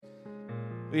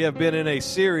We have been in a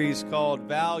series called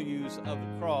Values of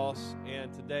the Cross,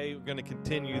 and today we're going to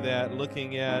continue that,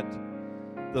 looking at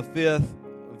the fifth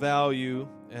value,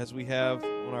 as we have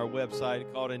on our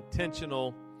website, called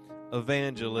intentional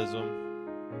evangelism.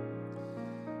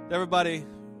 Everybody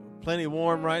plenty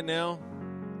warm right now?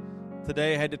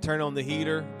 Today I had to turn on the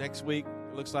heater. Next week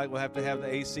it looks like we'll have to have the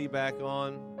AC back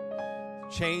on.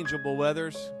 Changeable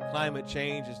weathers. Climate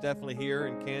change is definitely here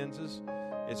in Kansas.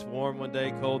 It's warm one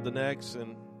day, cold the next,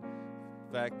 and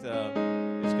in fact,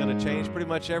 it's going to change pretty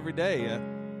much every day.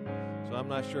 So I'm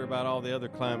not sure about all the other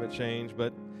climate change,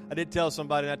 but I did tell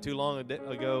somebody not too long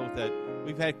ago that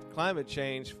we've had climate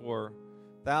change for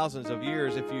thousands of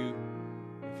years. If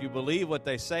you believe what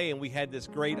they say, and we had this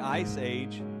great ice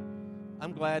age,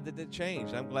 I'm glad that it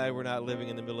changed. I'm glad we're not living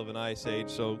in the middle of an ice age.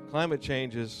 So climate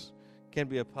change can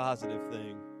be a positive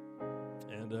thing.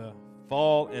 And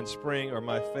fall and spring are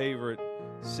my favorite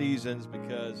seasons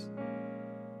because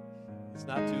it's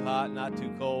not too hot, not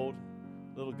too cold.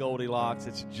 Little Goldilocks,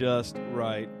 it's just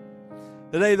right.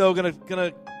 Today, though, going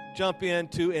to jump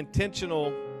into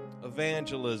intentional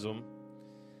evangelism.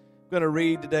 I'm going to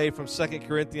read today from 2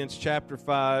 Corinthians chapter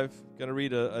 5. Going to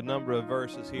read a number of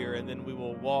verses here, and then we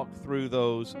will walk through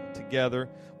those together.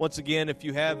 Once again, if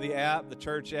you have the app, the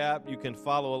church app, you can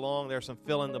follow along. There's some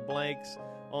fill-in-the-blanks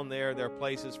on there. There are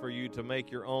places for you to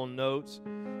make your own notes,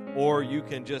 or you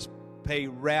can just pay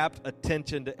rapt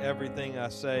attention to everything I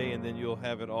say, and then you'll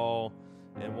have it all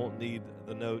and won't need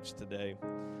the notes today.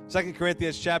 2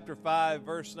 Corinthians chapter 5,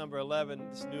 verse number 11,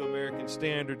 this New American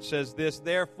Standard says this: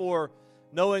 "Therefore,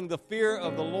 knowing the fear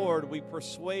of the Lord, we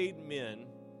persuade men,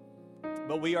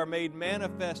 but we are made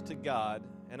manifest to God,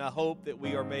 and I hope that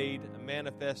we are made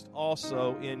manifest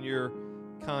also in your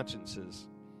consciences.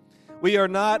 We are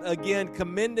not again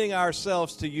commending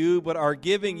ourselves to you, but are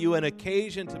giving you an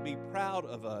occasion to be proud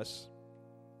of us,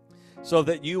 so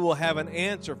that you will have an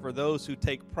answer for those who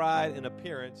take pride in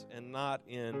appearance and not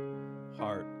in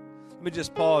heart." Let me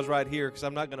just pause right here, because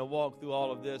I'm not going to walk through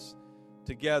all of this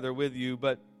together with you.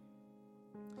 But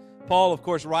Paul, of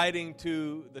course, writing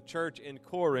to the church in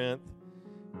Corinth,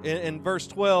 in verse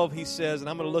 12, he says, and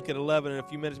I'm going to look at 11 in a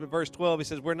few minutes, but verse 12, he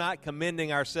says, we're not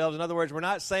commending ourselves. In other words, we're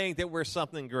not saying that we're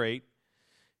something great.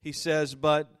 He says,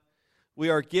 but we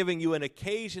are giving you an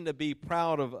occasion to be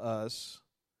proud of us,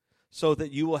 so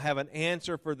that you will have an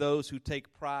answer for those who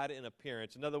take pride in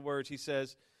appearance. In other words, he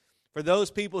says, for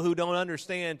those people who don't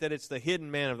understand that it's the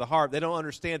hidden man of the heart, they don't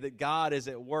understand that God is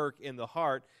at work in the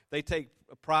heart, they take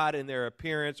pride in their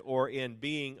appearance or in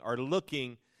being or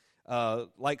looking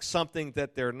like something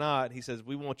that they're not. He says,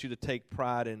 we want you to take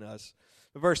pride in us.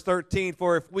 Verse 13,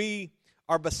 "For if we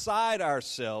are beside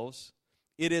ourselves,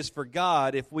 it is for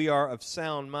God. If we are of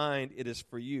sound mind, it is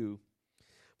for you.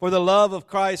 For the love of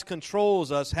Christ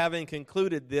controls us, having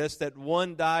concluded this, that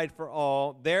one died for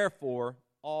all, therefore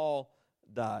all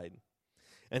died.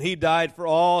 And he died for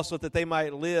all, so that they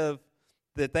might live,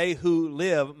 that they who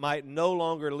live might no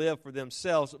longer live for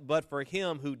themselves, but for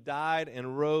him who died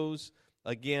and rose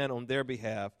again on their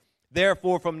behalf.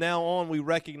 Therefore, from now on, we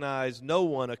recognize no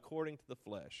one according to the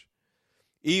flesh.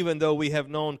 Even though we have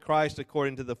known Christ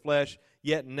according to the flesh,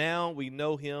 yet now we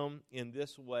know him in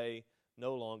this way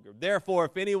no longer. Therefore,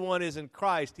 if anyone is in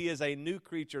Christ, he is a new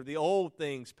creature. The old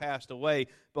things passed away.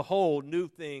 Behold, new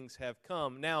things have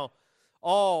come. Now,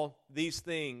 all these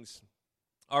things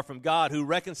are from God, who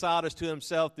reconciled us to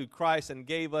himself through Christ and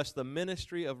gave us the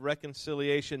ministry of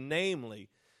reconciliation, namely,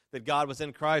 that God was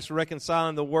in Christ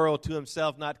reconciling the world to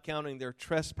himself, not counting their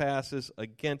trespasses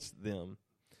against them.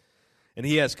 And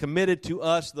he has committed to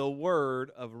us the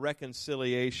word of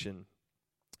reconciliation.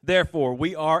 Therefore,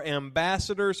 we are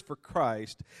ambassadors for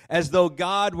Christ, as though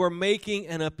God were making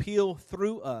an appeal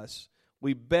through us.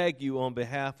 We beg you on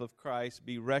behalf of Christ,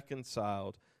 be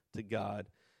reconciled to God.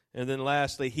 And then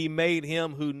lastly, he made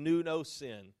him who knew no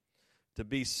sin to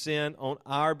be sin on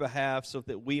our behalf, so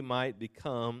that we might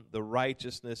become the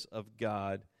righteousness of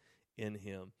God in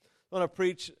him." I want to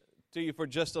preach to you for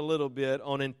just a little bit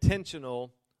on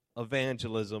intentional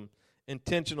evangelism.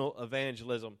 Intentional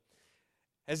evangelism.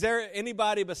 Has there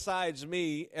anybody besides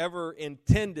me ever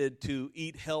intended to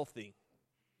eat healthy?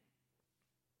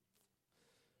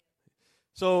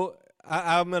 So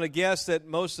I'm going to guess that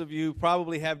most of you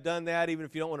probably have done that, even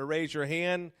if you don't want to raise your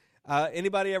hand.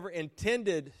 Anybody ever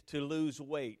intended to lose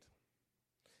weight?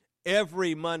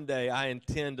 Every Monday I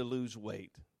intend to lose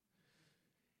weight.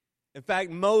 In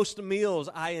fact, most meals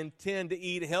I intend to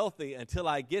eat healthy until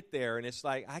I get there, and it's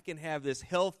like I can have this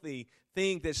healthy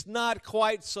thing that's not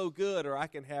quite so good, or I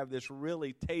can have this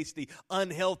really tasty,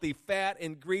 unhealthy, fat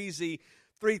and greasy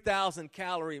 3,000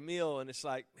 calorie meal, and it's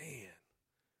like, man,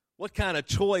 What kind of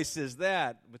choice is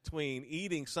that between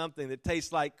eating something that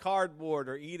tastes like cardboard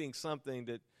or eating something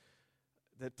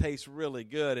that tastes really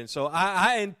good? And so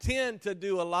I intend to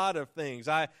do a lot of things.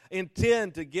 I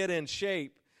intend to get in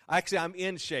shape. Actually, I'm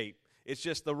in shape. It's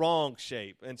just the wrong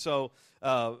shape. And so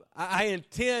I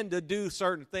intend to do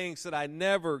certain things that I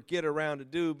never get around to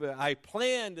do, but I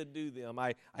plan to do them.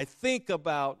 I think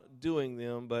about doing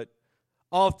them, but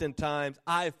oftentimes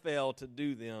I fail to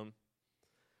do them.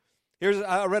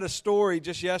 I read a story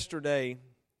just yesterday.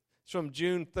 It's from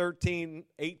June 13,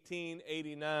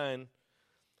 1889.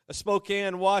 A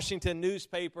Spokane, Washington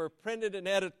newspaper printed an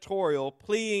editorial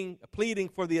pleading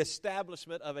for the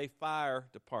establishment of a fire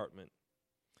department.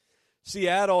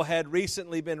 Seattle had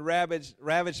recently been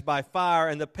ravaged by fire,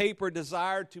 and the paper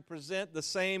desired to prevent the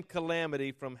same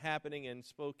calamity from happening in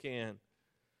Spokane.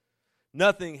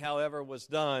 Nothing, however, was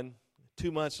done.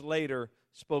 2 months later,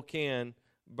 Spokane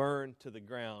burned to the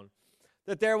ground.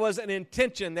 That there was an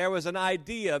intention, there was an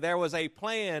idea, there was a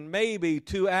plan maybe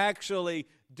to actually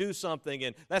do something.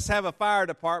 And let's have a fire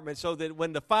department so that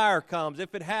when the fire comes,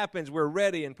 if it happens, we're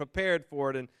ready and prepared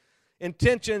for it. And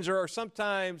intentions are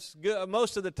sometimes good,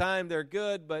 most of the time they're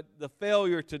good, but the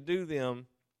failure to do them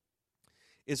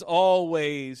is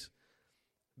always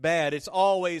bad. It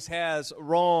always has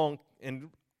wrong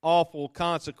and awful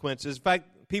consequences. In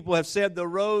fact, people have said the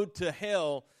road to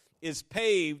hell is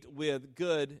paved with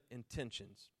good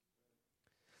intentions.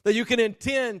 That you can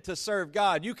intend to serve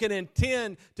God. You can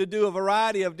intend to do a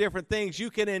variety of different things. You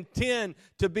can intend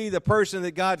to be the person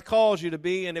that God calls you to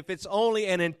be. And if it's only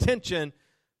an intention,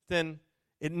 then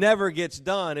it never gets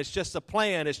done. It's just a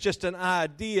plan. It's just an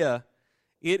idea.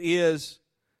 It is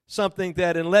something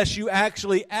that unless you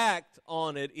actually act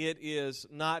on it, it is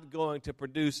not going to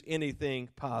produce anything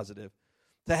positive.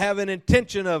 To have an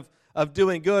intention of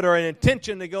doing good or an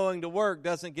intention to going to work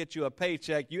doesn't get you a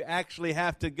paycheck. You actually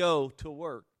have to go to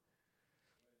work.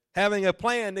 Having a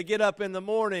plan to get up in the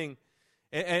morning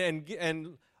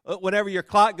and whenever your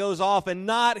clock goes off and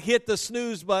not hit the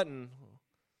snooze button.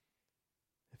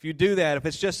 If you do that, if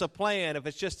it's just a plan, if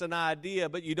it's just an idea,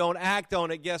 but you don't act on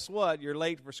it, guess what? You're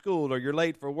late for school or you're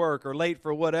late for work or late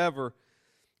for whatever.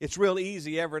 It's real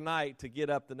easy every night to get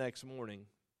up the next morning.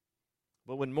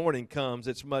 But when morning comes,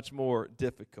 it's much more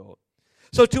difficult.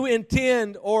 So to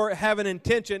intend or have an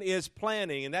intention is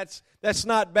planning, and that's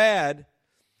not bad.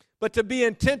 But to be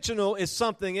intentional is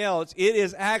something else. It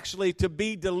is actually to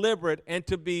be deliberate and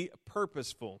to be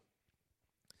purposeful.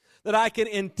 That I can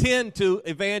intend to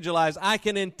evangelize. I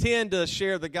can intend to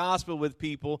share the gospel with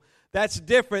people. That's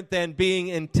different than being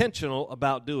intentional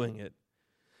about doing it.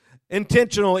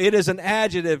 Intentional, it is an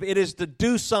adjective. It is to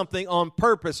do something on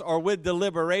purpose or with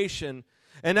deliberation.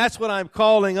 And that's what I'm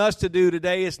calling us to do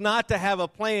today, is not to have a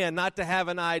plan, not to have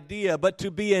an idea, but to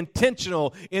be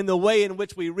intentional in the way in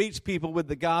which we reach people with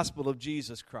the gospel of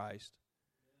Jesus Christ.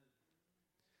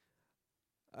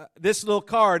 This little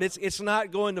card, it's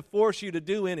not going to force you to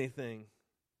do anything.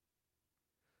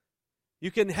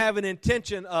 You can have an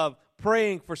intention of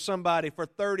praying for somebody for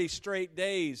 30 straight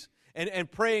days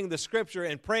and praying the Scripture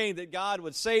and praying that God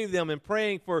would save them and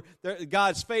praying for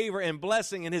God's favor and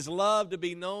blessing and His love to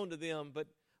be known to them. But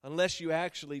unless you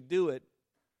actually do it,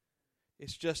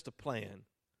 it's just a plan.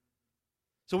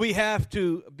 So we have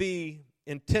to be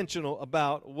intentional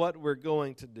about what we're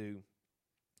going to do.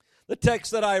 The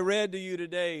text that I read to you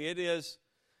today, it is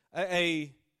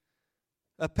a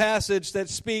passage that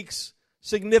speaks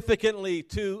significantly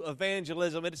to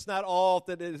evangelism. It's not all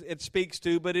that it speaks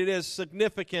to, but it is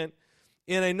significant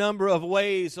in a number of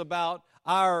ways about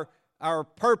our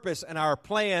purpose and our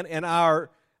plan and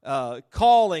our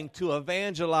calling to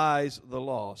evangelize the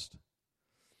lost.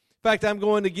 In fact, I'm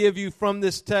going to give you from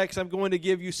this text, I'm going to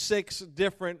give you 6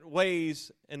 different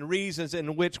ways and reasons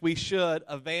in which we should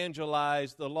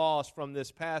evangelize the lost from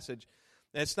this passage.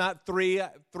 And it's not 3.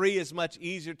 3 is much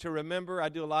easier to remember. I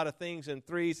do a lot of things in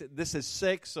 3s. This is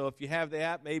 6, so if you have the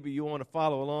app, maybe you want to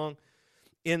follow along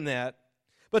in that.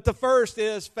 But the first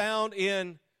is found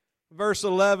in verse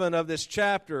 11 of this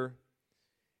chapter.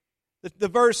 The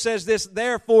verse says this,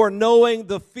 "Therefore, knowing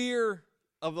the fear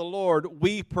of the Lord,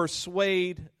 we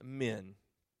persuade men."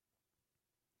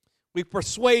 We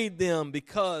persuade them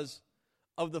because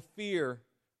of the fear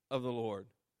of the Lord.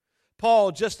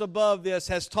 Paul, just above this,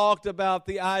 has talked about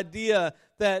the idea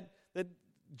that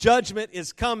judgment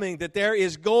is coming, that there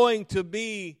is going to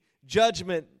be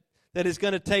judgment that is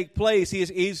going to take place.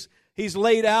 He's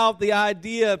laid out the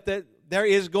idea that there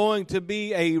is going to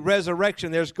be a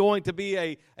resurrection. There's going to be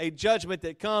a judgment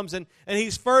that comes. And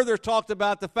he's further talked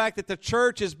about the fact that the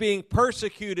church is being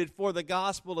persecuted for the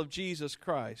gospel of Jesus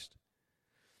Christ.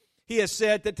 He has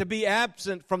said that to be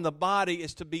absent from the body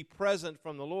is to be present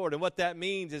from the Lord. And what that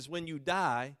means is when you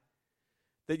die,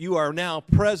 that you are now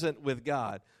present with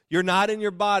God. You're not in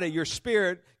your body. Your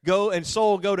spirit and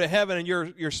soul go to heaven, and you're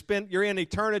in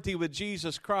eternity with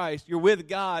Jesus Christ. You're with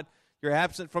God. You're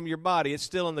absent from your body. It's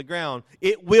still in the ground.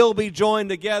 It will be joined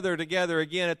together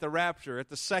again at the rapture, at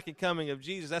the second coming of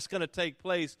Jesus. That's going to take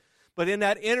place. But in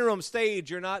that interim stage,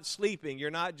 you're not sleeping.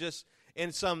 You're not just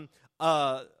in some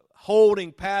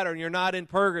holding pattern. You're not in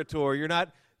purgatory.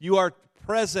 You are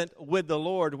present with the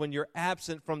Lord when you're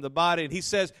absent from the body. And he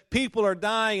says people are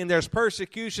dying and there's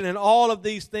persecution and all of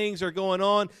these things are going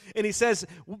on. And he says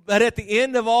that at the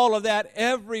end of all of that,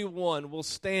 everyone will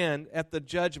stand at the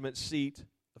judgment seat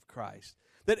of Christ.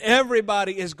 That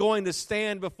everybody is going to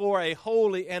stand before a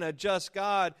holy and a just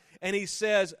God. And he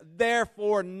says,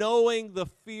 therefore, knowing the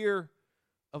fear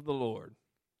of the Lord,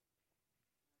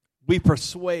 we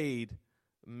persuade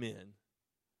men.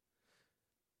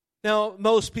 Now,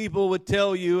 most people would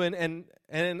tell you, and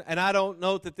I don't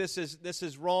know that this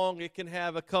is wrong. It can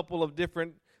have a couple of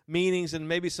different meanings and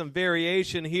maybe some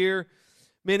variation here.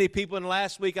 Many people, and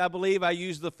last week I believe I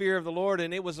used the fear of the Lord,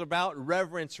 and it was about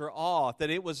reverence or awe, that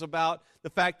it was about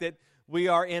the fact that we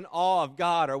are in awe of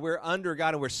God, or we're under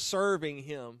God, and we're serving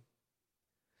Him.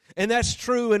 And that's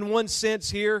true in one sense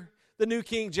here. The New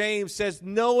King James says,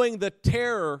 knowing the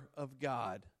terror of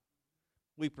God,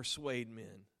 we persuade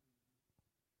men.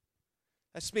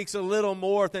 That speaks a little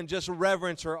more than just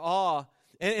reverence or awe.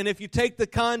 And if you take the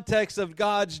context of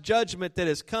God's judgment that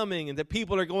is coming and that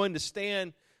people are going to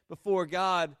stand before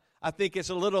God, I think it's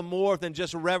a little more than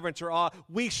just reverence or awe.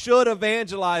 We should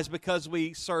evangelize because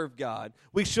we serve God.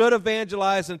 We should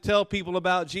evangelize and tell people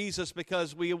about Jesus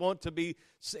because we want to be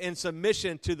in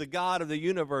submission to the God of the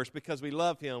universe because we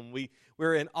love Him.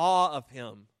 We're in awe of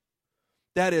Him.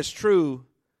 That is true.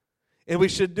 And we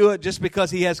should do it just because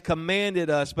He has commanded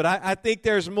us. But I think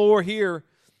there's more here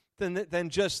than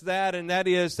just that, and that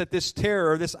is that this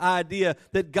terror, this idea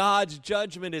that God's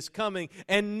judgment is coming,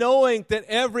 and knowing that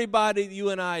everybody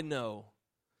you and I know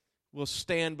will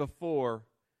stand before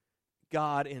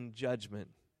God in judgment.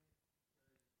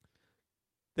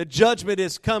 That judgment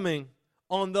is coming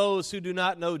on those who do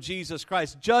not know Jesus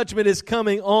Christ. Judgment is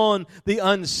coming on the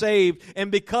unsaved,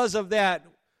 and because of that,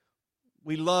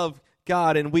 we love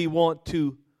God and we want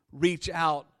to reach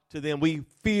out to them. We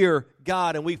fear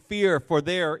God and we fear for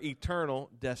their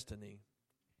eternal destiny.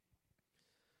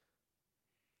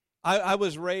 I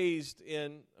was raised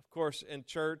in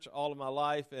church all of my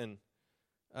life, and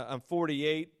I'm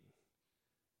 48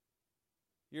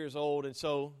 years old, and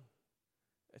so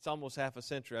it's almost half a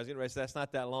century. I was getting ready to say that's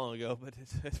not that long ago, but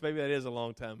maybe that is a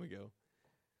long time ago.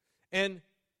 And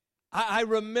I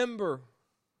remember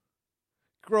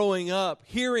growing up,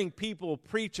 hearing people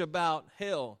preach about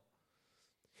hell,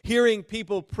 hearing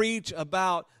people preach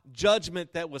about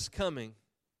judgment that was coming,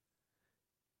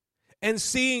 and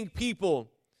seeing people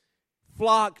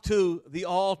flock to the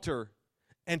altar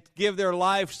and give their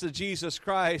lives to Jesus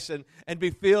Christ and be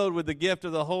filled with the gift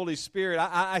of the Holy Spirit.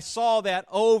 I saw that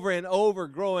over and over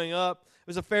growing up. It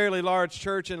was a fairly large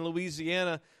church in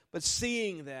Louisiana, but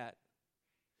seeing that,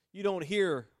 you don't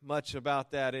hear much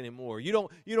about that anymore. You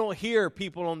don't hear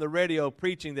people on the radio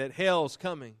preaching that hell's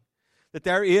coming, that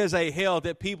there is a hell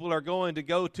that people are going to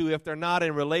go to if they're not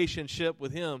in relationship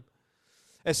with Him.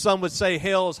 As some would say,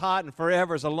 hell's hot and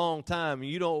forever is a long time, and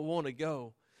you don't want to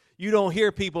go. You don't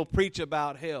hear people preach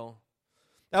about hell.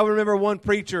 I remember one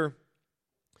preacher,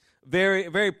 very,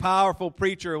 very powerful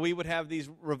preacher. We would have these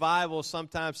revivals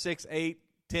sometimes 6, 8,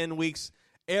 10 weeks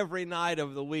every night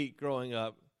of the week growing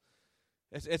up.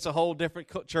 It's a whole different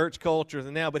church culture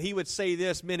than now. But he would say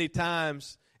this many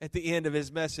times at the end of his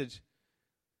message: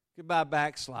 goodbye,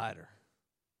 backslider.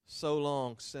 So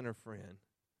long, sinner friend.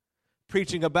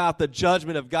 Preaching about the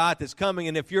judgment of God that's coming.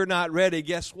 And if you're not ready,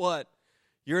 guess what?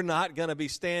 You're not going to be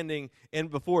standing in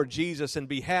before Jesus and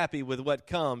be happy with what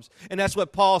comes. And that's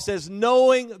what Paul says,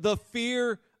 knowing the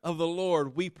fear of the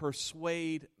Lord, we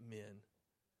persuade men.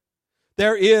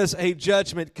 There is a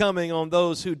judgment coming on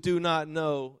those who do not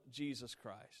know Jesus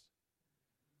Christ.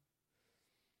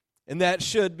 And that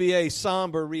should be a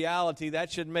somber reality.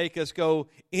 That should make us go,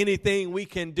 anything we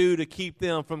can do to keep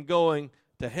them from going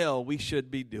to hell, we should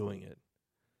be doing it.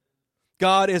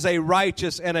 God is a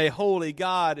righteous and a holy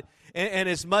God. And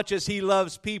as much as He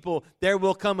loves people, there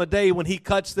will come a day when He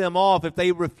cuts them off if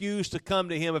they refuse to come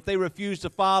to Him, if they refuse to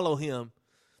follow Him,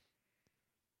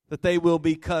 that they will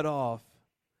be cut off.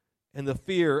 And the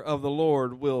fear of the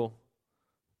Lord will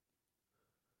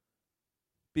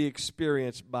be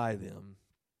experienced by them.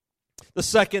 The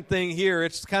second thing here,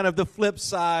 it's kind of the flip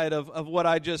side of what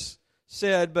I just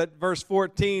said, but verse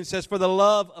 14 says, "For the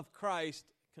love of Christ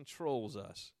controls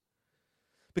us."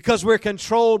 Because we're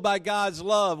controlled by God's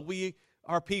love, we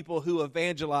are people who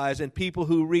evangelize and people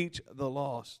who reach the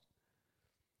lost.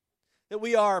 That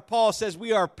we are, Paul says,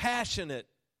 we are passionate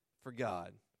for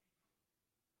God.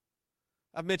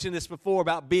 I've mentioned this before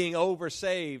about being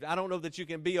oversaved. I don't know that you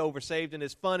can be oversaved, and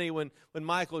it's funny when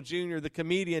Michael Jr., the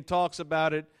comedian, talks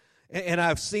about it, and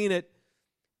I've seen it.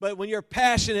 But when you're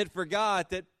passionate for God,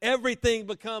 that everything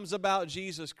becomes about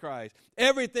Jesus Christ.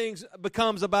 Everything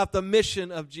becomes about the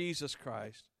mission of Jesus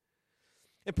Christ.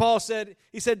 And Paul said,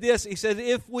 he said,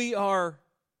 if we are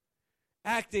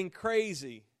acting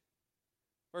crazy,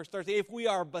 verse 13, if we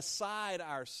are beside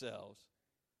ourselves,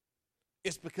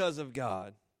 it's because of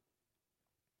God.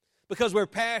 Because we're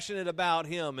passionate about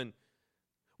Him, and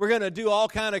we're going to do all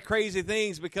kind of crazy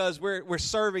things because we're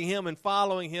serving Him and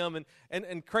following Him,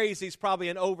 and crazy is probably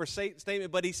an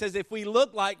overstatement, but he says if we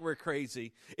look like we're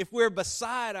crazy, if we're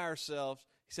beside ourselves,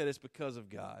 he said it's because of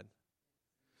God.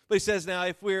 But he says now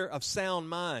if we're of sound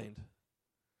mind,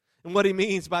 and what he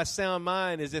means by sound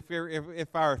mind is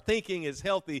if our thinking is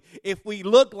healthy, if we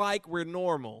look like we're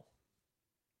normal,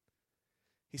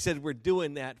 he said we're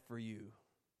doing that for you.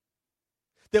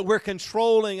 That we're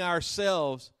controlling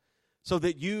ourselves so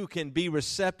that you can be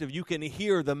receptive, you can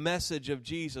hear the message of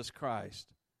Jesus Christ.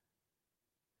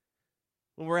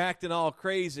 When we're acting all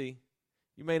crazy,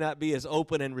 you may not be as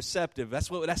open and receptive.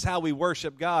 That's how we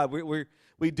worship God.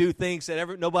 We do things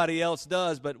that nobody else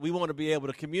does, but we want to be able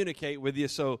to communicate with you,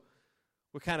 so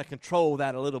we kind of control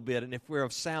that a little bit. And if we're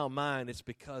of sound mind, it's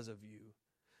because of you.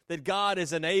 That God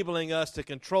is enabling us to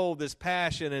control this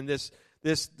passion and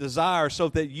this desire so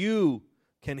that you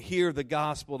can hear the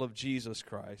gospel of Jesus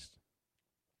Christ.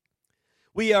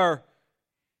 We have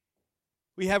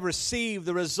received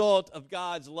the result of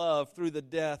God's love through the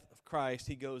death of Christ,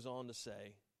 he goes on to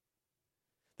say.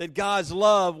 That God's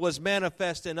love was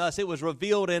manifest in us. It was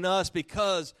revealed in us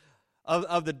because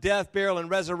of the death, burial, and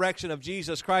resurrection of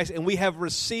Jesus Christ. And we have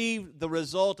received the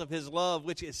result of His love,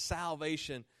 which is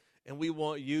salvation. And we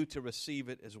want you to receive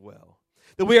it as well.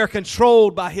 That we are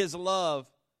controlled by His love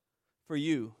for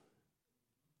you.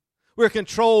 We're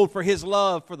controlled for His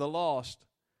love for the lost.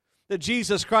 That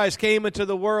Jesus Christ came into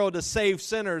the world to save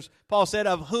sinners. Paul said,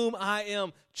 of whom I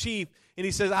am chief. And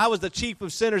he says, I was the chief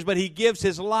of sinners, but He gives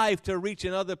His life to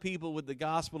reaching other people with the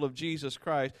gospel of Jesus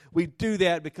Christ. We do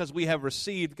that because we have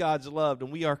received God's love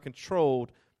and we are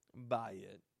controlled by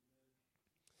it.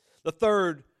 The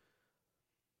third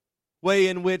way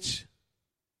in which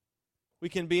we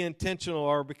can be intentional,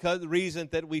 or because the reason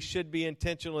that we should be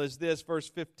intentional is this, verse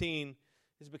 15,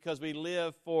 is because we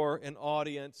live for an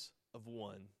audience of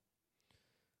one.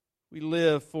 We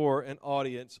live for an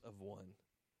audience of one.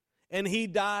 And He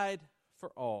died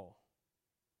for all,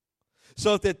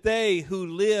 so that they who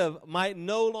live might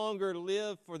no longer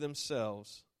live for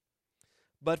themselves,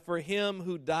 but for Him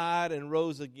who died and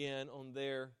rose again on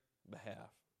their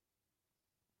behalf.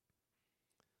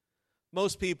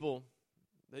 Most people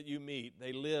that you meet,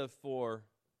 they live for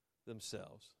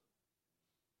themselves.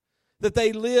 That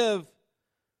they live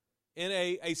in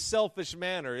a selfish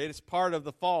manner. It's part of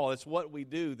the fall. It's what we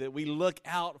do, that we look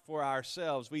out for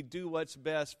ourselves. We do what's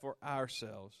best for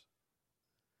ourselves.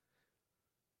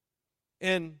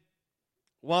 And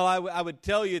while I would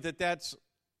tell you that that's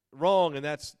wrong and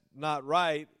that's not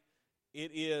right, it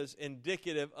is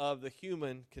indicative of the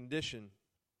human condition.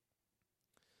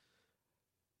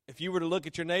 If you were to look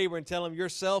at your neighbor and tell him you're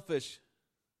selfish,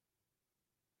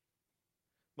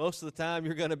 most of the time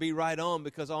you're going to be right on,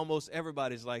 because almost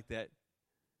everybody's like that.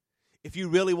 If you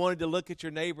really wanted to look at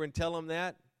your neighbor and tell them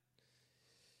that,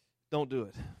 don't do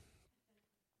it.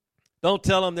 Don't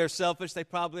tell them they're selfish. They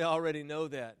probably already know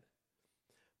that.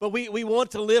 But we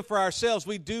want to live for ourselves.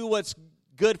 We do what's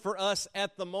good for us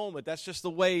at the moment. That's just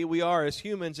the way we are as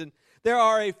humans. And there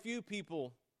are a few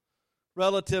people,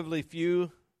 relatively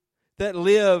few, that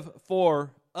live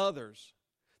for others.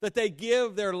 That they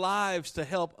give their lives to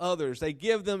help others. They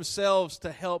give themselves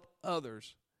to help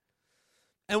others.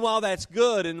 And while that's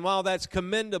good and while that's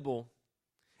commendable,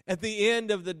 at the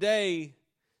end of the day,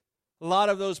 a lot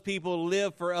of those people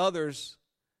live for others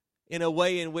in a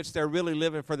way in which they're really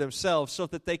living for themselves, so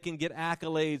that they can get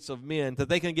accolades of men, that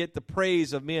they can get the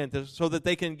praise of men, so that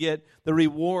they can get the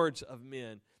rewards of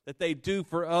men, that they do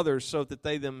for others so that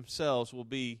they themselves will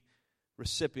be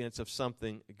recipients of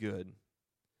something good.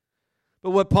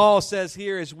 But what Paul says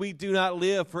here is we do not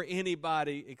live for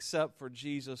anybody except for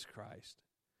Jesus Christ.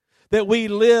 That we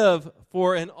live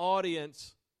for an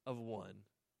audience of one.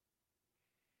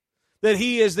 that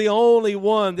He is the only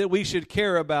one that we should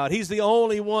care about. He's the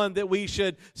only one that we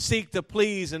should seek to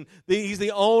please, and He's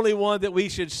the only one that we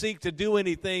should seek to do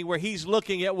anything where He's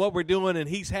looking at what we're doing and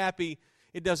He's happy.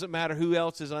 It doesn't matter who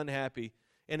else is unhappy.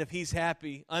 And if He's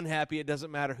unhappy, it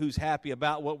doesn't matter who's happy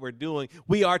about what we're doing.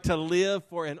 We are to live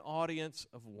for an audience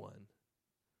of one.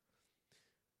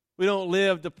 We don't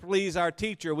live to please our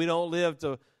teacher. We don't live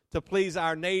to please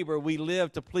our neighbor. We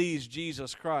live to please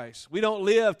Jesus Christ. We don't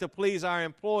live to please our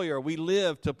employer. We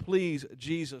live to please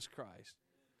Jesus Christ.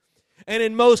 And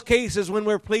in most cases, when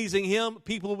we're pleasing Him,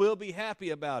 people will be happy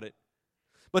about it.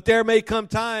 But there may come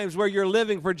times where you're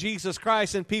living for Jesus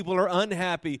Christ and people are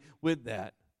unhappy with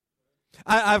that.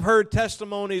 I've heard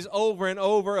testimonies over and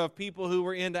over of people who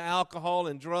were into alcohol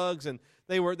and drugs, and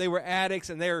they were addicts,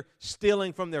 and they were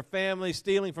stealing from their family,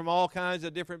 stealing from all kinds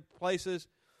of different places.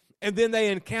 And then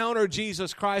they encounter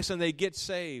Jesus Christ and they get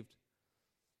saved.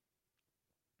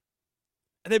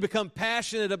 And they become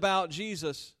passionate about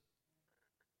Jesus,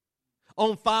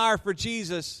 on fire for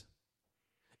Jesus.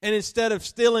 And instead of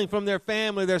stealing from their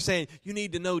family, they're saying, you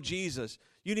need to know Jesus.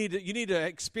 You need to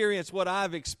experience what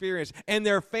I've experienced. And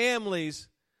their families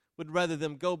would rather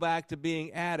them go back to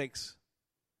being addicts.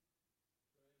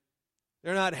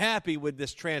 They're not happy with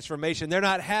this transformation. They're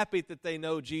not happy that they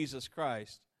know Jesus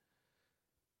Christ.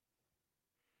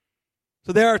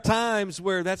 So there are times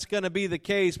where that's going to be the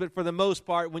case, but for the most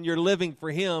part, when you're living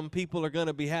for Him, people are going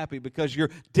to be happy because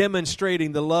you're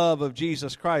demonstrating the love of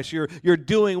Jesus Christ. You're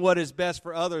doing what is best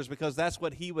for others because that's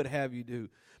what He would have you do.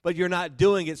 But you're not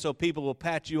doing it so people will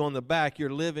pat you on the back.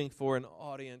 You're living for an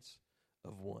audience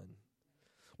of one.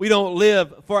 We don't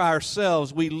live for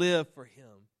ourselves. We live for Him.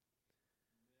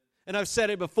 And I've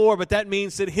said it before, but that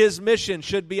means that His mission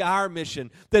should be our mission,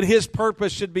 that His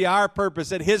purpose should be our purpose,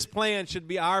 that His plan should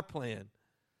be our plan.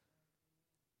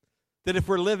 That if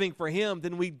we're living for Him,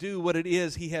 then we do what it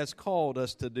is He has called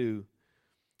us to do.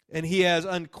 And He has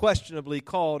unquestionably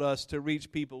called us to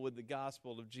reach people with the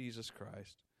gospel of Jesus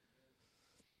Christ.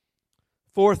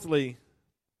 Fourthly,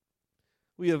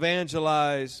 we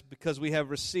evangelize because we have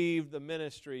received the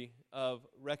ministry of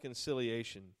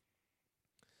reconciliation.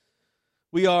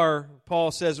 We are,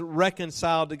 Paul says,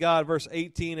 reconciled to God, verse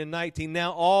 18 and 19.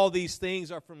 Now all these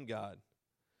things are from God,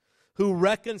 who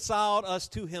reconciled us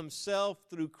to Himself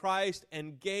through Christ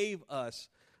and gave us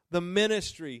the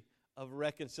ministry of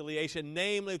reconciliation,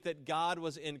 namely that God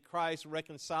was in Christ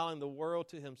reconciling the world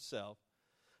to Himself,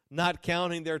 not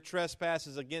counting their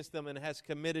trespasses against them, and has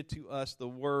committed to us the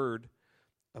word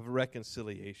of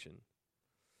reconciliation.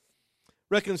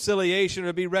 Reconciliation,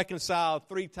 or be reconciled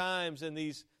 3 times in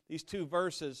these 2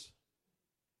 verses,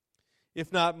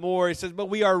 if not more. He says, but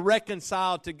we are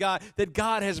reconciled to God, that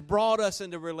God has brought us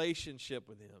into relationship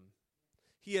with Him.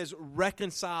 He has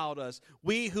reconciled us.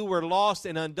 We who were lost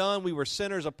and undone, we were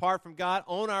sinners apart from God,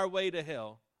 on our way to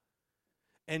hell.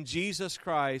 And Jesus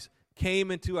Christ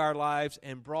came into our lives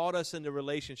and brought us into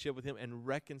relationship with Him and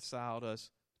reconciled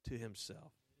us to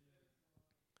Himself.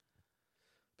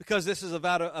 Because this is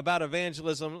about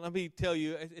evangelism, let me tell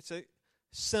you, it's a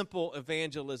simple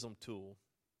evangelism tool.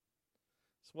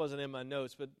 This wasn't in my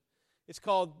notes, but it's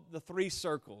called the 3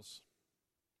 circles.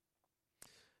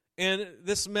 And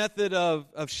this method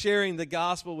of sharing the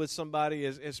gospel with somebody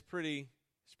is pretty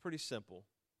simple.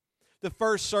 The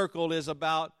first circle is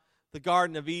about the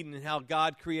Garden of Eden and how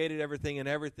God created everything and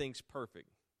everything's perfect.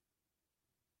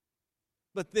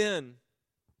 But then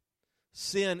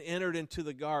sin entered into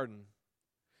the garden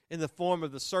in the form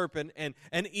of the serpent, and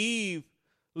Eve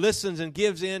listens and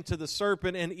gives in to the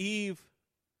serpent, and Eve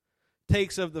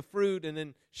takes of the fruit, and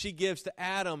then she gives to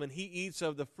Adam, and he eats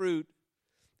of the fruit.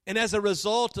 And as a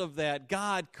result of that,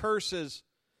 God curses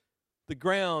the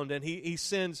ground, and he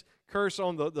sends curse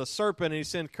on the serpent, and He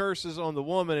sends curses on the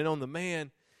woman and on the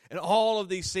man. And all of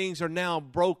these things are now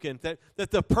broken.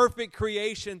 That the perfect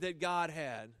creation that God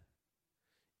had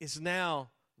is now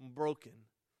broken.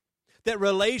 That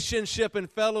relationship and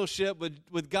fellowship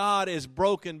with God is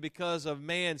broken because of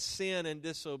man's sin and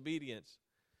disobedience.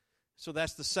 So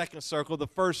that's the second circle. The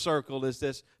first circle is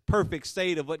this perfect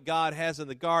state of what God has in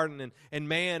the garden, and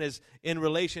man is in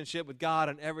relationship with God,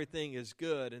 and everything is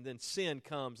good. And then sin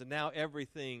comes, and now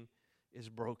everything is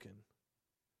broken.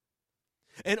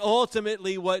 And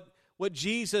ultimately what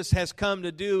Jesus has come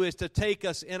to do is to take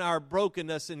us in our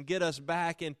brokenness and get us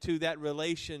back into that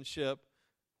relationship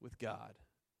with God.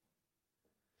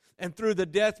 And through the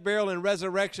death, burial, and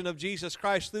resurrection of Jesus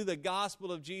Christ, through the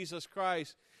gospel of Jesus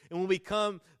Christ, and when we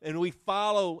come and we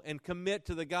follow and commit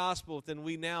to the gospel, then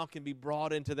we now can be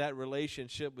brought into that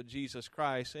relationship with Jesus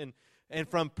Christ. And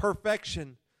from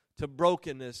perfection to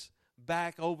brokenness,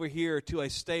 back over here to a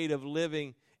state of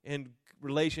living and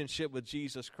relationship with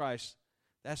Jesus Christ,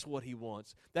 that's what He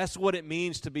wants. That's what it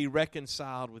means to be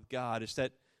reconciled with God. It's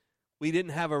that we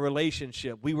didn't have a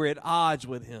relationship. We were at odds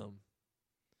with Him.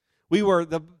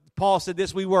 Paul said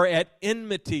this, we were at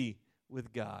enmity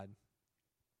with God.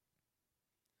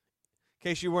 In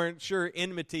case you weren't sure,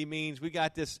 enmity means we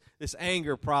got this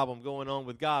anger problem going on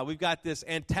with God. We've got this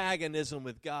antagonism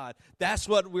with God. That's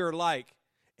what we're like.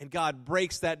 And God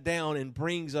breaks that down and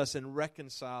brings us and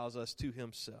reconciles us to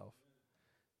Himself.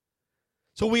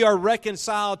 So we are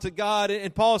reconciled to God.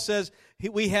 And Paul says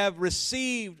we have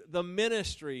received the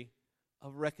ministry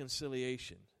of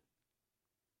reconciliation.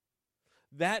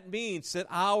 That means that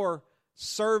our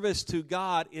service to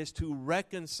God is to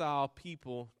reconcile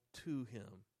people to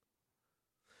Him.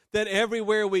 That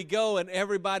everywhere we go and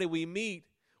everybody we meet,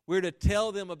 we're to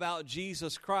tell them about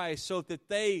Jesus Christ so that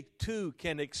they too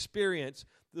can experience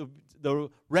the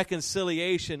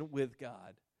reconciliation with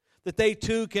God. That they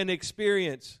too can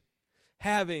experience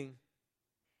having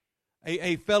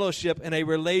a fellowship and a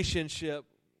relationship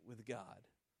with God.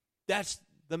 That's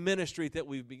the ministry that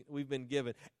we've been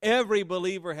given. Every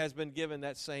believer has been given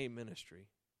that same ministry.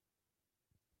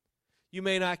 You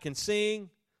may not can sing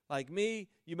like me.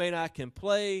 You may not can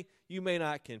play. You may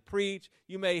not can preach.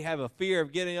 You may have a fear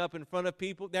of getting up in front of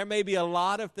people. There may be a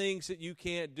lot of things that you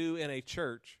can't do in a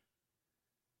church.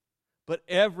 But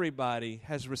everybody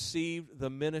has received the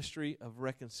ministry of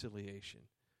reconciliation.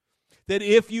 That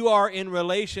if you are in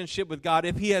relationship with God,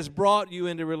 if He has brought you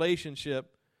into relationship,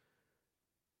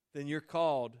 then you're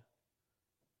called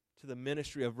to the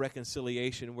ministry of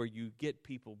reconciliation where you get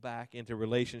people back into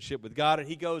relationship with God. And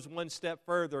he goes one step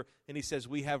further and he says,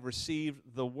 we have received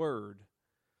the word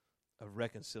of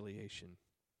reconciliation.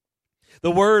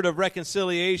 The word of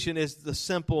reconciliation is the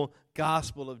simple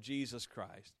gospel of Jesus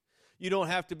Christ. You don't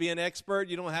have to be an expert.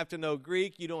 You don't have to know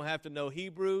Greek. You don't have to know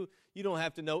Hebrew. You don't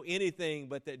have to know anything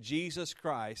but that Jesus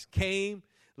Christ came,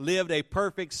 lived a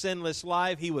perfect, sinless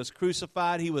life. He was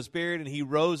crucified, He was buried, and He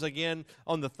rose again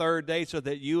on the third day so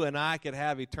that you and I could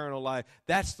have eternal life.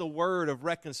 That's the word of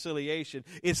reconciliation.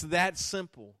 It's that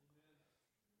simple.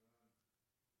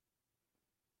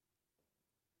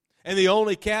 And the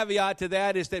only caveat to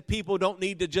that is that people don't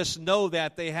need to just know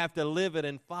that. They have to live it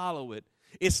and follow it.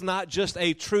 It's not just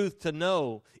a truth to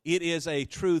know. It is a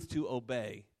truth to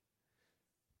obey.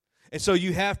 And so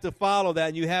you have to follow that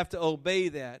and you have to obey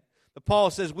that. But Paul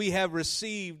says we have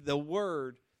received the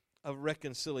word of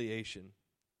reconciliation.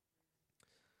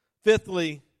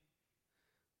 Fifthly,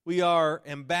 we are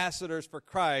ambassadors for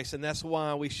Christ, and that's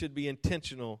why we should be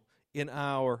intentional in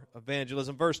our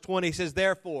evangelism. Verse 20 says,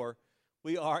 therefore,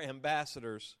 we are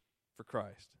ambassadors for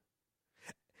Christ.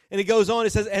 And it goes on,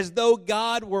 it says, as though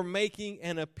God were making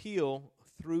an appeal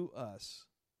through us.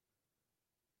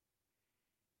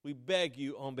 We beg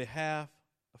you on behalf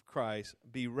of Christ,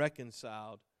 be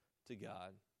reconciled to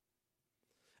God.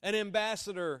 An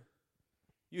ambassador,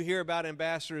 you hear about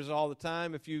ambassadors all the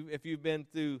time. If you've been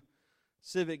through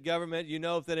civic government, you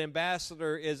know that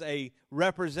ambassador is a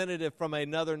representative from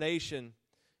another nation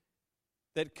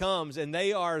that comes, and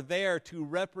they are there to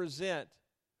represent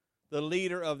the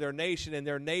leader of their nation and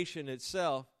their nation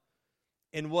itself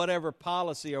in whatever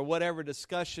policy or whatever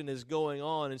discussion is going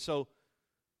on. And so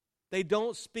they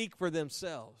don't speak for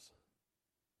themselves.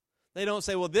 They don't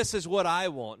say, well, this is what I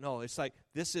want. No, it's like,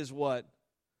 this is what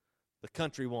the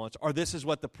country wants, or this is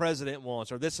what the president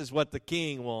wants, or this is what the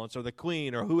king wants, or the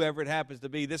queen, or whoever it happens to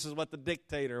be. This is what the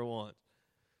dictator wants.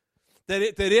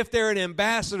 That if they're an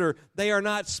ambassador, they are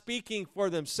not speaking for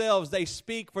themselves. They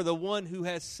speak for the one who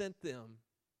has sent them.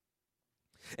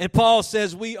 And Paul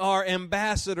says we are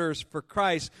ambassadors for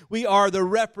Christ. We are the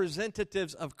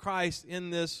representatives of Christ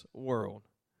in this world.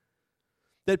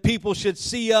 That people should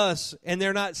see us, and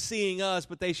they're not seeing us,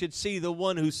 but they should see the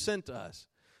one who sent us.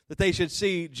 That they should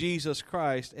see Jesus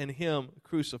Christ and Him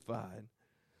crucified.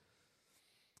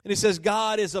 And he says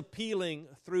God is appealing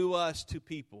through us to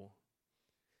people.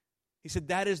 He said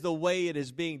that is the way it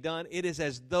is being done. It is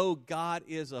as though God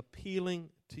is appealing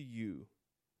to you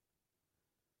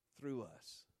through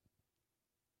us.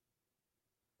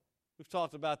 We've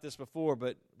talked about this before,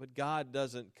 but God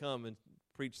doesn't come and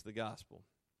preach the gospel.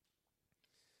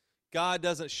 God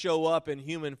doesn't show up in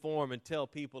human form and tell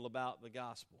people about the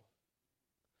gospel.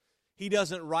 He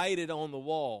doesn't write it on the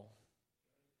wall.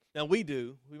 Now we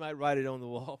do. We might write it on the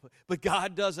wall. But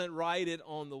God doesn't write it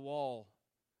on the wall.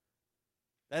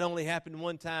 That only happened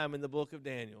one time in the book of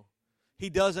Daniel. You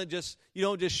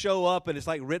don't just show up and it's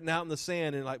like written out in the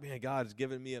sand and like, man, God has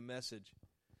given me a message.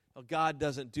 No, God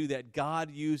doesn't do that. God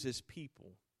uses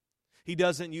people. He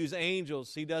doesn't use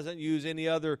angels. He doesn't use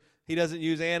He doesn't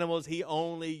use animals. He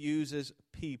only uses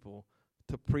people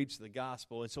to preach the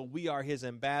gospel. And so we are his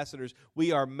ambassadors.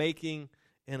 We are making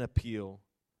an appeal.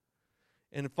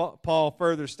 And Paul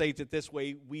further states it this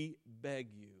way, we beg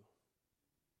you.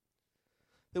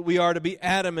 That we are to be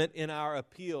adamant in our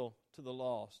appeal to the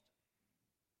lost.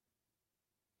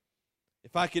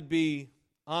 If I could be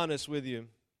honest with you,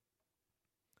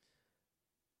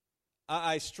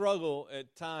 I struggle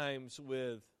at times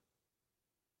with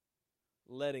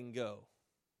letting go.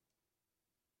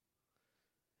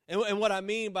 And what I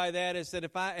mean by that is that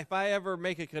if I ever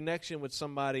make a connection with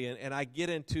somebody and I get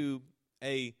into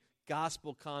a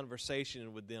gospel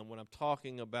conversation with them when I'm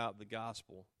talking about the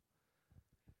gospel,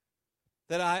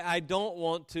 that I don't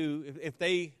want to, if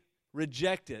they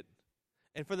reject it,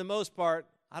 and for the most part,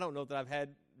 I don't know that I've had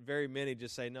very many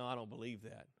just say, no, I don't believe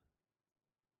that.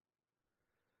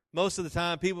 Most of the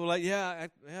time, people are like, yeah,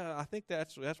 I think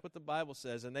that's what the Bible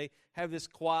says, and they have this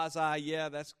quasi,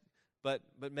 but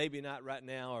maybe not right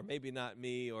now, or maybe not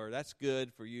me, or that's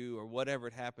good for you, or whatever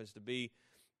it happens to be.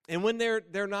 And when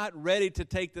they're not ready to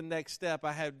take the next step,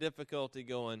 I have difficulty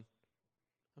going,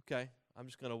 okay, I'm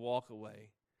just going to walk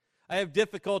away. I have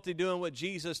difficulty doing what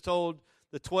Jesus told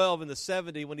the 12 and the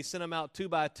 70 when he sent them out 2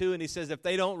 by 2, and he says, if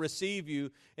they don't receive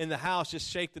you in the house, just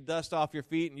shake the dust off your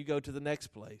feet and you go to the next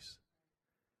place.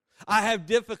 I have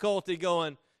difficulty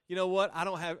going, you know what,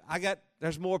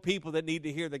 there's more people that need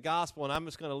to hear the gospel, and I'm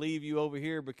just going to leave you over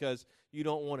here because you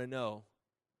don't want to know.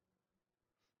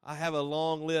 I have a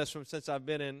long list from since I've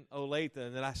been in Olathe,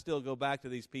 and that I still go back to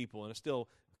these people, and I still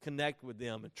connect with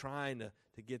them and trying to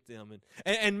get them.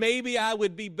 And maybe I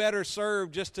would be better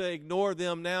served just to ignore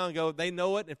them now and go, they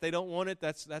know it. If they don't want it,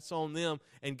 that's on them,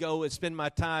 and go and spend my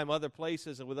time other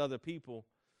places and with other people.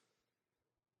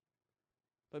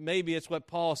 But maybe it's what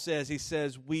Paul says. He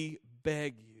says, we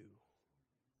beg you.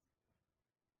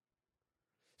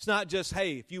 It's not just,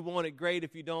 hey, if you want it, great.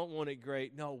 If you don't want it,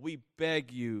 great. No, we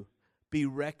beg you, be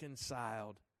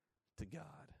reconciled to God.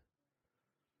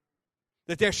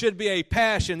 That there should be a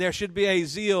passion, there should be a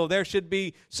zeal, there should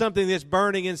be something that's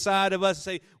burning inside of us.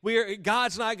 Say,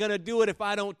 God's not going to do it if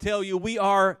I don't tell you. We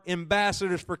are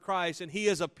ambassadors for Christ, and he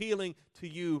is appealing to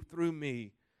you through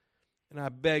me. And I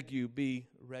beg you, be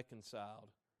reconciled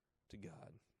to God.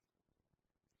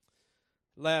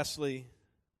 Lastly,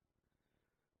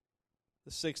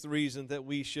 the sixth reason that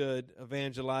we should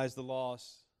evangelize the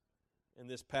lost in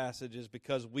this passage is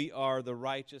because we are the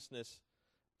righteousness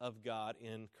of God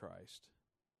in Christ.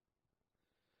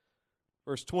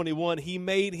 Verse 21, he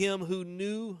made him who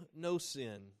knew no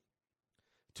sin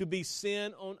to be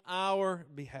sin on our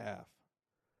behalf,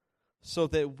 so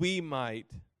that we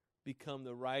might become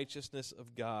the righteousness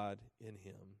of God in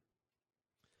him.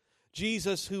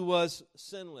 Jesus who was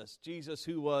sinless, Jesus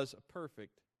who was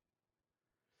perfect,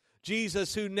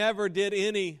 Jesus who never did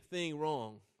anything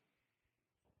wrong,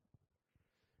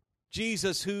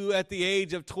 Jesus who at the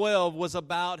age of 12 was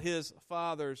about his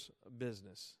Father's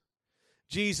business.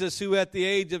 Jesus who at the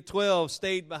age of 12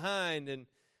 stayed behind, and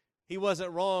he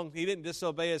wasn't wrong. He didn't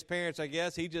disobey his parents, I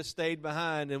guess. He just stayed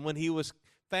behind. And when he was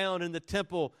found in the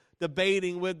temple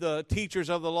debating with the teachers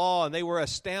of the law, and they were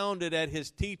astounded at his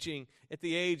teaching at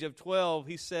the age of 12,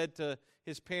 he said to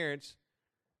his parents,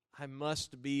 I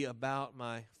must be about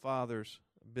my Father's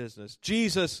business.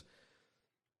 Jesus,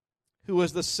 who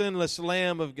was the sinless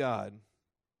Lamb of God,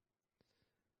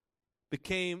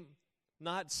 became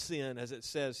not sin, as it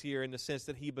says here, in the sense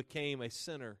that he became a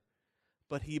sinner,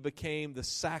 but he became the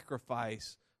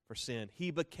sacrifice for sin.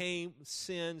 He became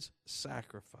sin's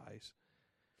sacrifice.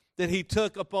 That he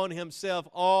took upon himself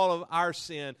all of our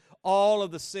sin, all of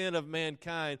the sin of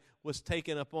mankind was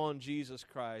taken upon Jesus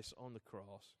Christ on the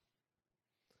cross.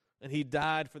 And he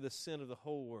died for the sin of the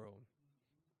whole world.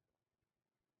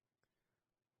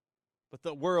 But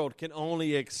the world can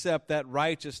only accept that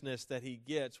righteousness that he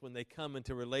gets when they come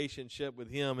into relationship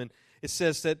with him. And it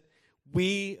says that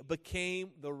we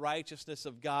became the righteousness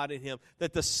of God in him.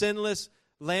 That the sinless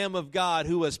Lamb of God,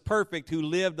 who was perfect, who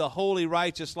lived a holy,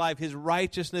 righteous life, his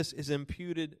righteousness is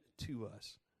imputed to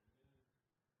us.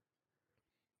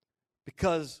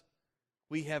 Because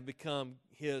we have become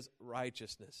his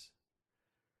righteousness.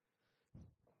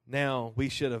 Now we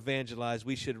should evangelize.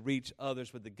 We should reach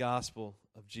others with the gospel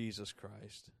of Jesus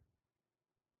Christ.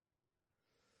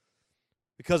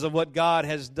 Because of what God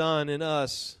has done in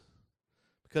us,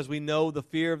 because we know the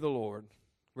fear of the Lord,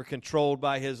 we're controlled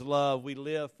by his love. We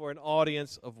live for an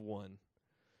audience of one.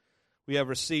 We have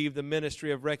received the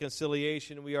ministry of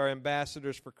reconciliation. We are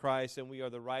ambassadors for Christ, and we are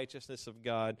the righteousness of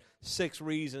God. 6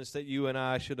 reasons that you and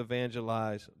I should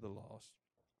evangelize the lost.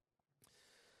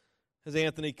 As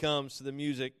Anthony comes to the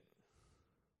music,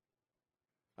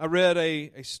 I read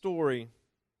a story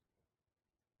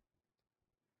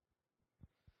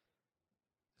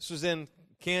This was in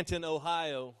Canton,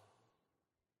 Ohio.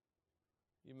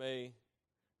 You may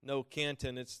know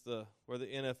Canton. It's where the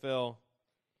NFL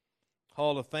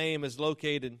Hall of Fame is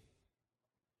located. It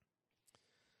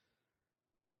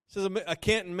says a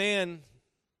Canton man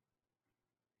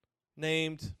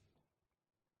named,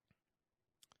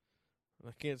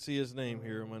 I can't see his name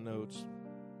here in my notes,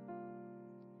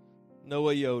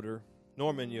 Norman Yoder.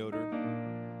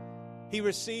 He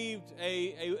received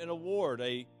an award,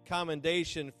 a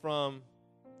commendation from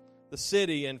the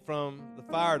city and from the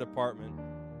fire department.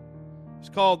 It's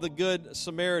called the Good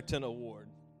Samaritan Award.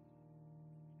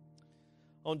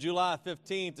 On July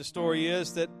 15th, the story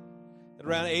is that at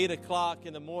around 8 o'clock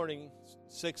in the morning,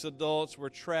 6 adults were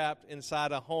trapped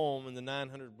inside a home in the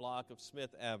 900 block of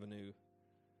Smith Avenue.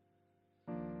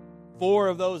 4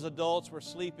 of those adults were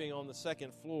sleeping on the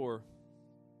second floor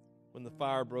when the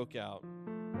fire broke out.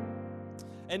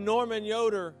 And Norman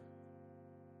Yoder,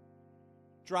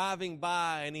 driving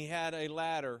by, and he had a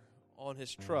ladder on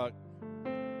his truck,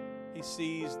 he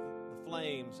sees the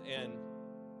flames, and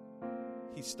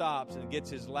he stops and gets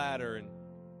his ladder and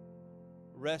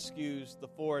rescues the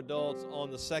 4 adults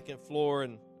on the second floor.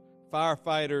 And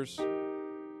firefighters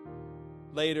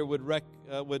later would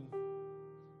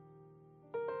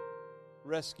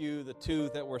rescue the 2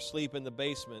 that were asleep in the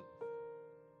basement.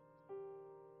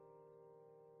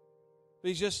 But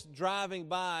he's just driving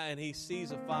by and he sees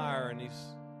a fire and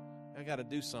I got to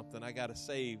do something. I got to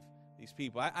save these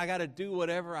people. I got to do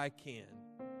whatever I can.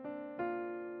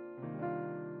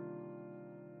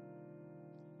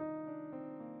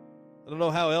 I don't know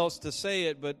how else to say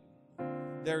it, but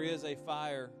there is a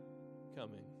fire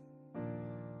coming.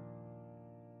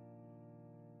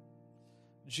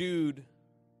 Jude,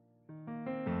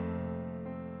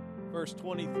 verse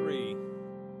 23.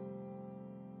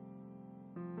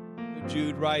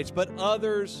 Jude writes, "But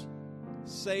others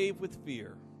save with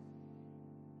fear,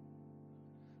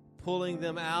 pulling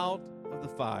them out of the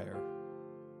fire,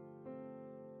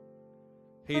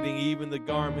 hating even the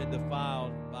garment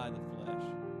defiled by the flesh."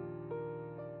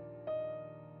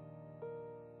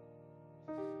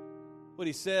 What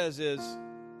he says is,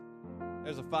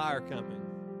 there's a fire coming.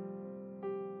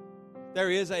 There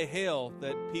is a hell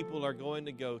that people are going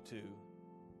to go to.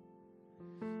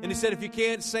 And he said, if you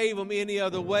can't save them any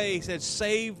other way, he said,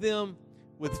 save them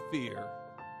with fear,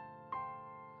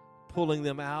 pulling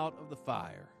them out of the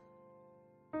fire.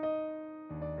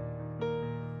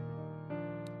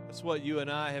 That's what you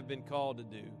and I have been called to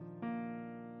do.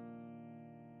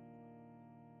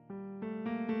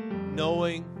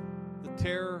 Knowing the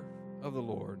terror of the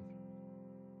Lord,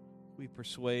 we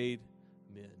persuade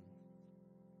men.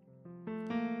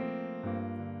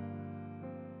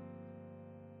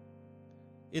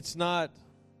 It's not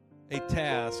a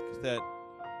task that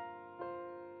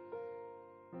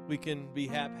we can be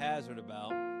haphazard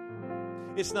about.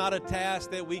 It's not a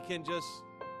task that we can just,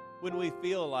 when we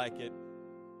feel like it,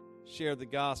 share the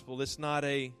gospel. It's not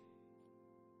a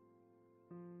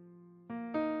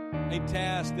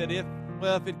task that if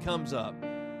it comes up,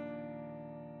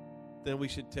 then we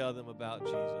should tell them about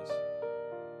Jesus.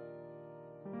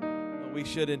 But we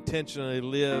should intentionally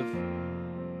live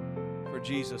for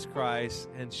Jesus Christ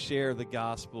and share the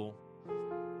gospel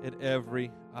at every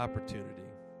opportunity.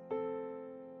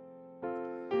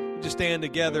 We just stand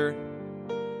together,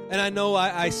 and I know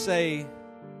I say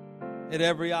at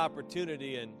every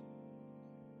opportunity, and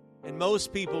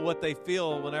most people, what they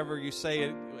feel whenever you say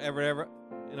it, ever,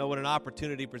 when an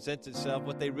opportunity presents itself,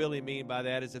 what they really mean by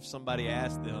that is if somebody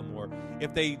asks them, or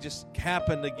if they just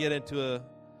happen to get into a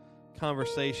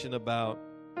conversation about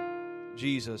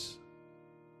Jesus.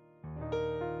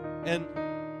 And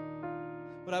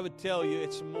what I would tell you,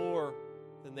 it's more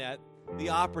than that. The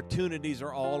opportunities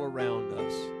are all around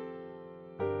us.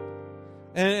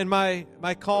 And my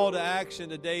call to action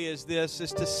today is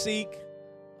to seek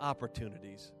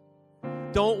opportunities.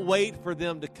 Don't wait for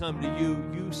them to come to you.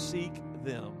 You seek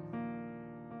them.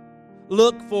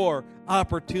 Look for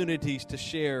opportunities to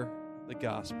share the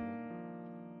gospel.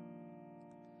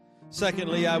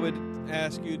 Secondly, I would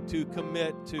ask you to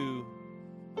commit to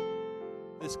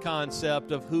this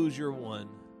concept of who's your one.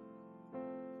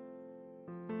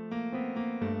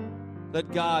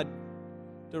 Let God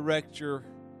direct your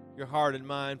heart and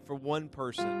mind for one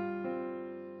person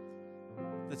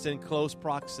that's in close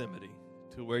proximity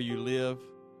to where you live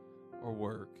or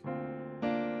work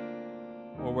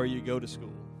or where you go to school.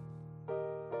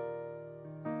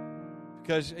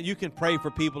 Because you can pray for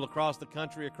people across the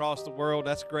country, across the world,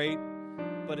 that's great,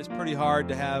 but it's pretty hard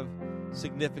to have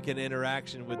significant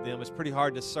interaction with them. It's pretty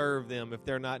hard to serve them if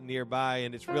they're not nearby,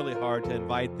 and it's really hard to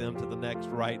invite them to the next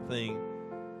right thing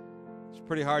It's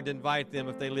pretty hard to invite them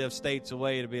if they live states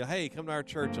away to be, hey, come to our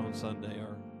church on Sunday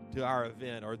or to our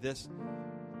event or this.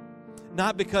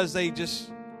 Not because we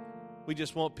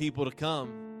just want people to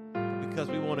come, but because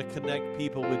we want to connect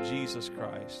people with Jesus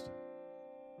Christ.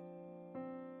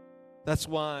 That's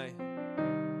why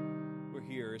we're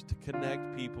here, is to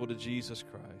connect people to Jesus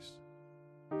Christ.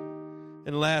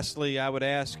 And lastly, I would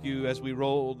ask you as we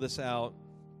roll this out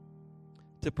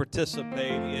to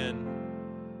participate in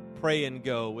Pray and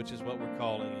Go, which is what we're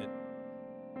calling it.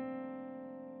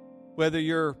 Whether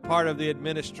you're part of the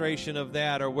administration of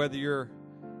that or whether you're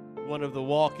one of the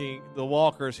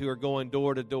walkers who are going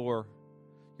door to door,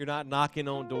 you're not knocking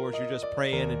on doors, you're just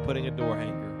praying and putting a door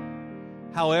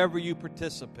hanger. However you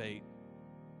participate,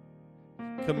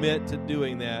 commit to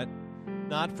doing that,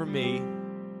 not for me,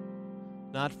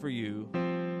 not for you,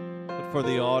 but for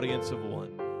the audience of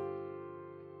one.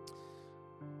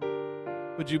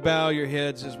 Would you bow your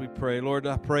heads as we pray? Lord,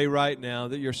 I pray right now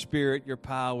that your Spirit, your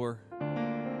power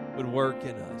would work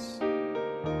in us.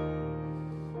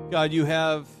 God, you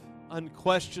have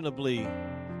unquestionably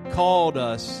called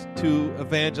us to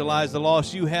evangelize the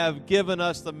lost. You have given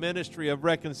us the ministry of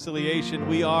reconciliation.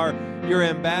 We are your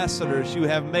ambassadors. You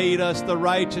have made us the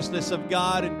righteousness of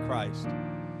God in Christ.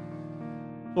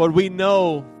 Lord, we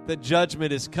know that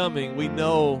judgment is coming. We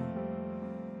know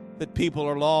that people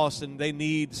are lost and they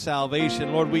need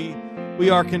salvation. Lord, we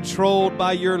are controlled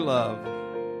by your love.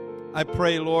 I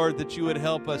pray, Lord, that you would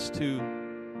help us to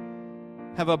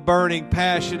have a burning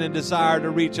passion and desire to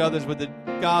reach others with the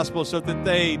gospel so that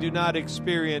they do not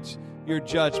experience your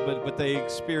judgment, but they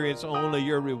experience only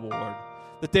your reward.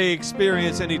 That they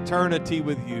experience an eternity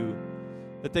with you.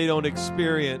 That they don't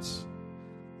experience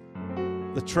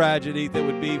the tragedy that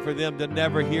would be for them to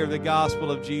never hear the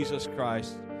gospel of Jesus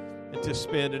Christ and to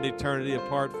spend an eternity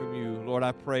apart from you. Lord,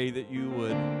 I pray that you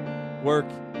would work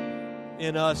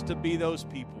in us to be those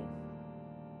people.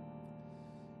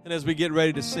 And as we get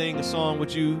ready to sing a song,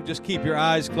 would you just keep your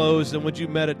eyes closed and would you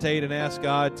meditate and ask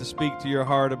God to speak to your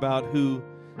heart about who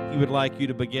he would like you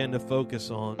to begin to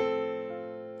focus on?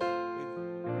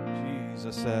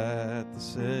 Jesus at the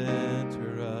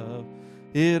center of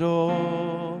it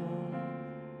all.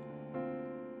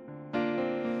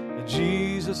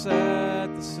 Jesus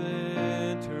at the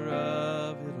center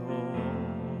of it all.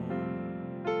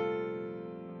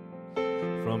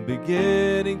 From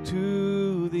beginning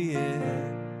to the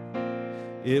end,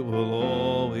 it will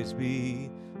always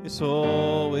be, it's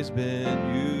always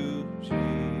been you, Jesus.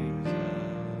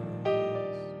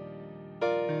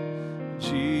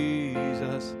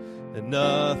 Jesus, and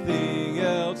nothing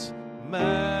else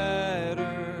matters.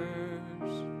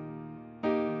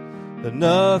 And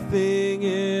nothing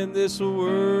in this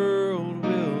world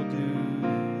will do.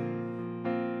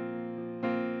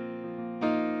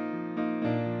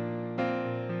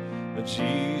 But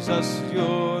Jesus,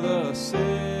 you're the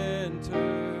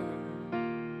center,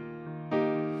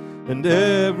 and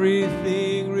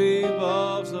everything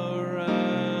revolves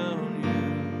around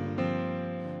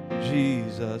you.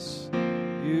 Jesus,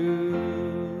 you.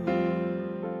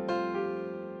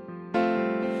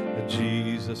 And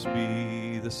Jesus,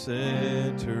 be the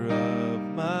center of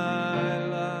my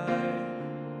life.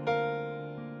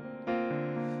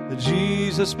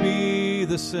 Jesus, be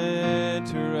the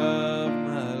center of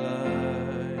my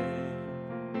life.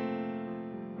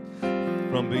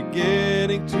 From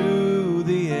beginning to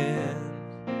the end,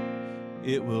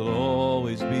 it will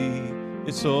always be,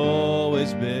 it's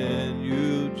always been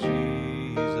you,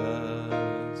 Jesus.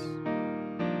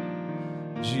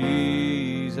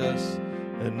 Jesus,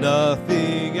 and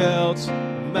nothing else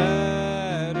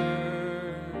matters,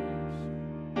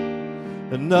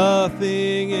 and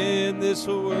nothing in this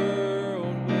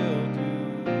world will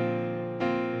do.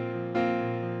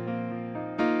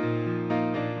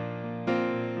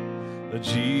 But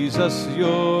Jesus,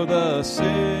 you're the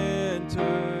center,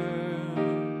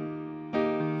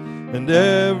 and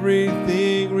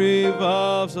everything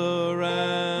revolves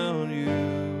around you.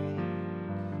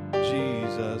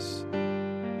 Jesus,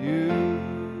 you.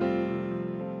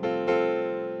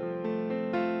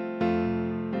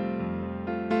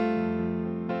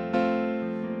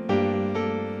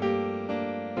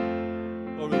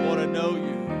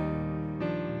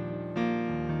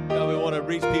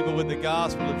 Reach people with the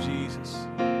gospel of Jesus.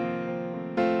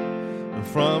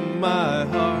 From my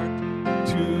heart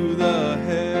to the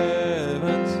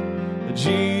heavens,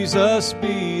 Jesus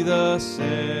be the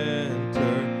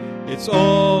center. It's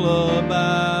all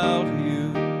about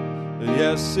you.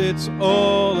 Yes, it's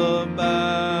all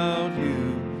about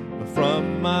you.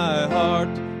 From my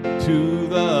heart to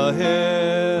the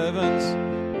heavens,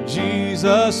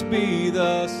 Jesus be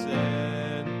the center.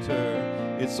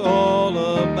 It's all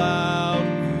about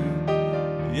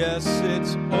you. Yes,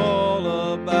 it's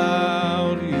all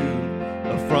about you.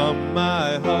 From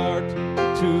my heart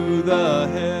to the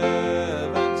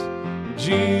heavens,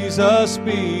 Jesus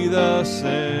be the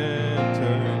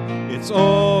center. It's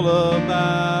all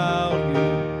about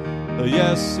you.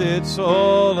 Yes, it's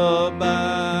all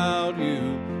about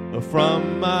you.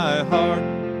 From my heart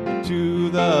to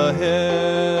the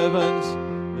heavens,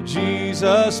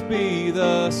 Jesus be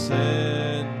the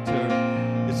center.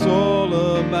 It's all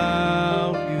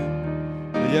about you.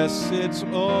 Yes, it's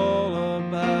all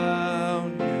about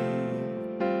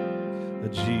you.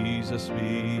 Jesus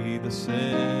be the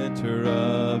center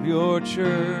of your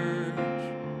church.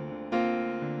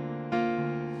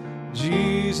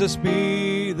 Jesus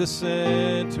be the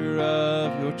center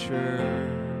of your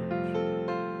church.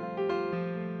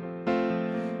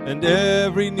 And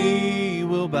every knee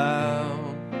will bow,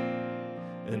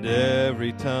 and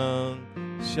every tongue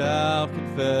shall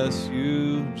confess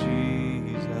you,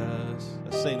 Jesus.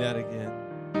 Let's sing that again.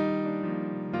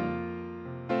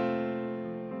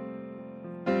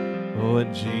 Oh,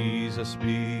 and Jesus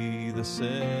be the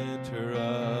center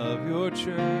of your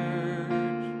church.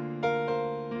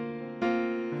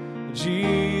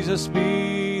 Jesus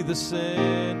be the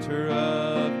center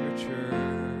of your church.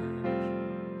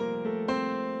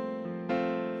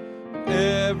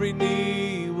 Every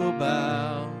knee will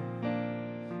bow,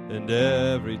 and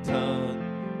every tongue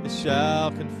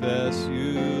shall confess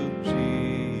you,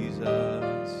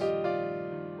 Jesus.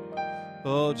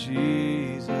 Oh,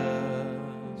 Jesus.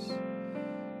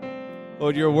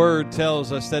 Lord, your word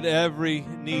tells us that every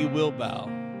knee will bow,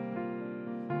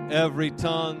 every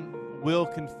tongue will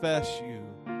confess you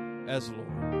as Lord.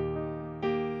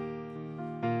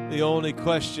 The only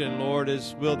question, Lord,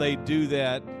 is will they do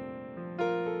that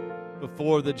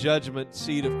before the judgment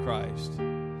seat of Christ?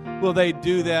 Will they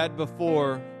do that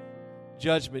before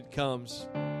judgment comes?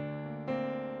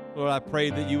 Lord, I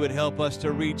pray that you would help us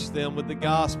to reach them with the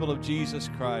gospel of Jesus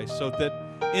Christ, so that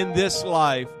in this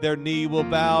life their knee will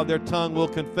bow, their tongue will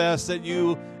confess that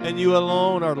you and you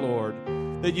alone are Lord,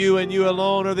 that you and you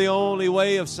alone are the only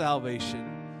way of salvation,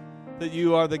 that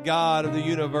you are the God of the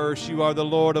universe, you are the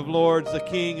Lord of lords, the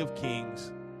King of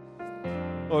kings.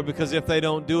 Lord, because if they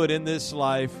don't do it in this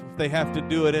life, if they have to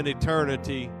do it in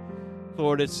eternity,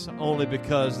 Lord, it's only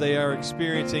because they are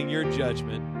experiencing your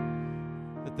judgment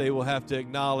that they will have to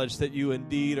acknowledge that you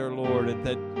indeed are Lord, and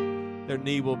that their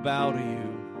knee will bow to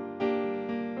you.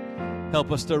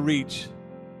 Help us to reach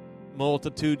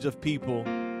multitudes of people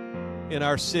in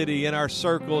our city, in our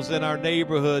circles, in our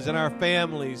neighborhoods, in our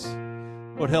families.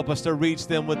 Lord, help us to reach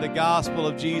them with the gospel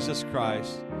of Jesus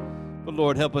Christ. But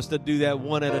Lord, help us to do that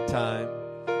one at a time.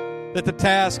 That the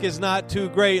task is not too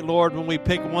great, Lord, when we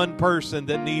pick one person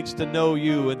that needs to know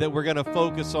you and that we're going to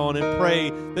focus on and pray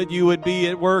that you would be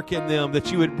at work in them,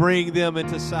 that you would bring them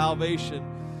into salvation.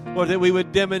 Lord, that we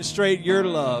would demonstrate your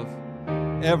love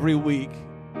every week.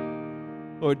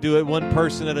 Lord, do it one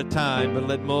person at a time, but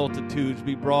let multitudes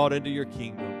be brought into your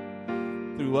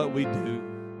kingdom through what we do.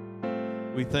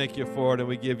 We thank you for it, and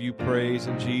we give you praise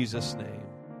in Jesus' name.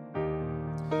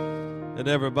 And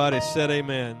everybody said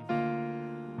amen.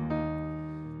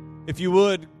 If you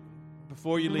would,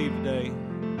 before you leave today,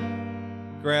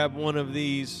 grab one of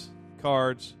these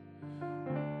cards.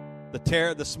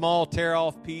 The small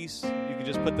tear-off piece, you can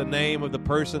just put the name of the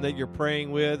person that you're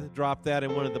praying with, drop that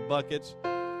in one of the buckets,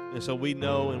 and so we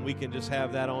know, and we can just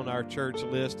have that on our church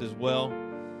list as well.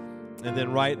 And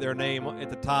then write their name at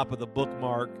the top of the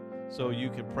bookmark so you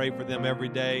can pray for them every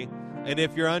day. And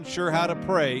if you're unsure how to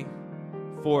pray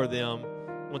for them,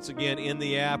 once again, in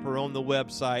the app or on the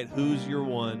website, Who's Your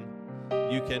One,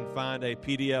 you can find a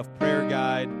PDF prayer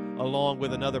guide along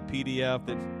with another PDF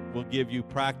that will give you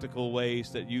practical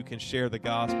ways that you can share the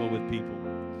gospel with people.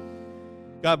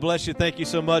 God bless you. Thank you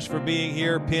so much for being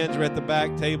here. Pens are at the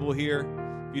back table here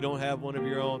if you don't have one of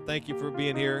your own. Thank you for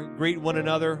being here. Greet one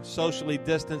another, socially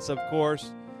distanced, of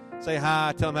course. Say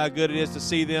hi. Tell them how good it is to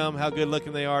see them, how good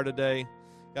looking they are today.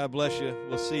 God bless you.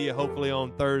 We'll see you hopefully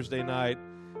on Thursday night,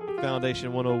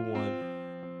 Foundation 101.